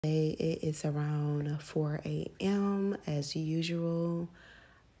It is around 4 a.m. as usual.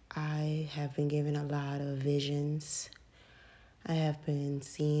 I have been given a lot of visions. I have been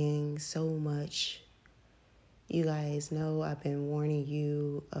seeing so much. You guys know I've been warning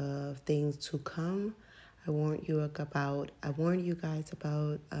you of things to come. I warned you guys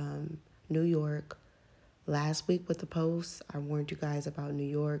about New York last week with the post. I warned you guys about New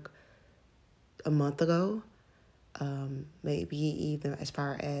York a month ago. Maybe even as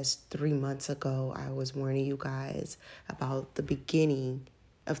far as 3 months ago, I was warning you guys about the beginning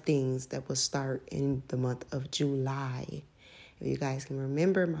of things that will start in the month of July. If you guys can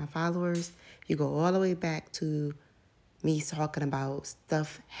remember, my followers, you go all the way back to me talking about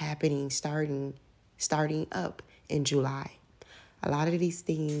stuff happening, starting up in July. A lot of these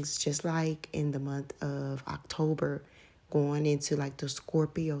things, just like in the month of October, going into like the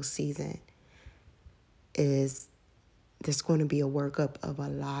Scorpio season, there's going to be a workup of a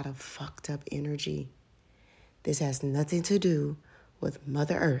lot of fucked up energy. This has nothing to do with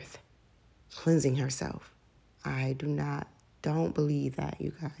Mother Earth cleansing herself. I don't believe that,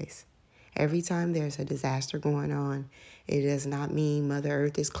 you guys. Every time there's a disaster going on, it does not mean Mother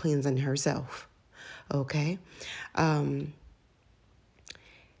Earth is cleansing herself. Okay?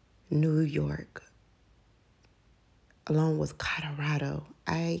 New York, along with Colorado,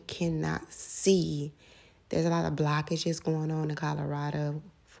 I cannot see. There's a lot of blockages going on in Colorado.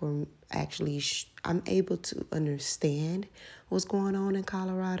 I'm able to understand what's going on in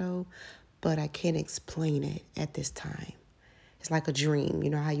Colorado, but I can't explain it at this time. It's like a dream. You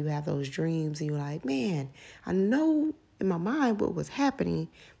know how you have those dreams and you're like, man, I know in my mind what was happening,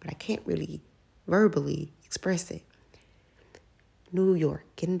 but I can't really verbally express it. New York,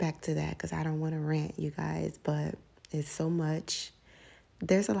 getting back to that because I don't want to rant, you guys, but it's so much.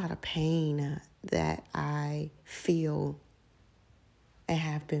 There's a lot of pain that I feel and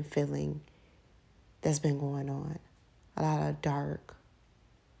have been feeling that's been going on. A lot of dark,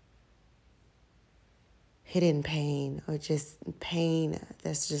 hidden pain, or just pain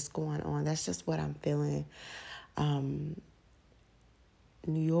that's just going on. That's just what I'm feeling. New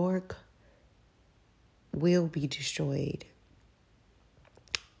York will be destroyed.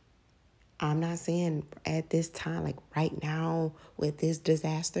 I'm not saying at this time, like right now with this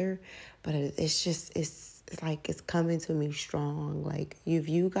disaster, but it's like it's coming to me strong. Like if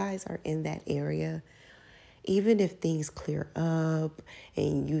you guys are in that area, even if things clear up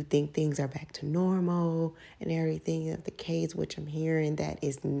and you think things are back to normal and everything of the case, which I'm hearing that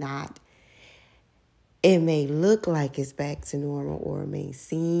is not, it may look like it's back to normal or it may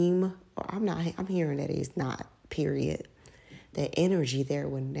seem, or I'm hearing that it's not, period. The energy there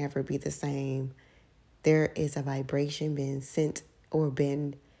will never be the same. There is a vibration being sent or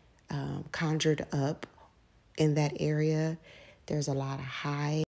been conjured up in that area. There's a lot of high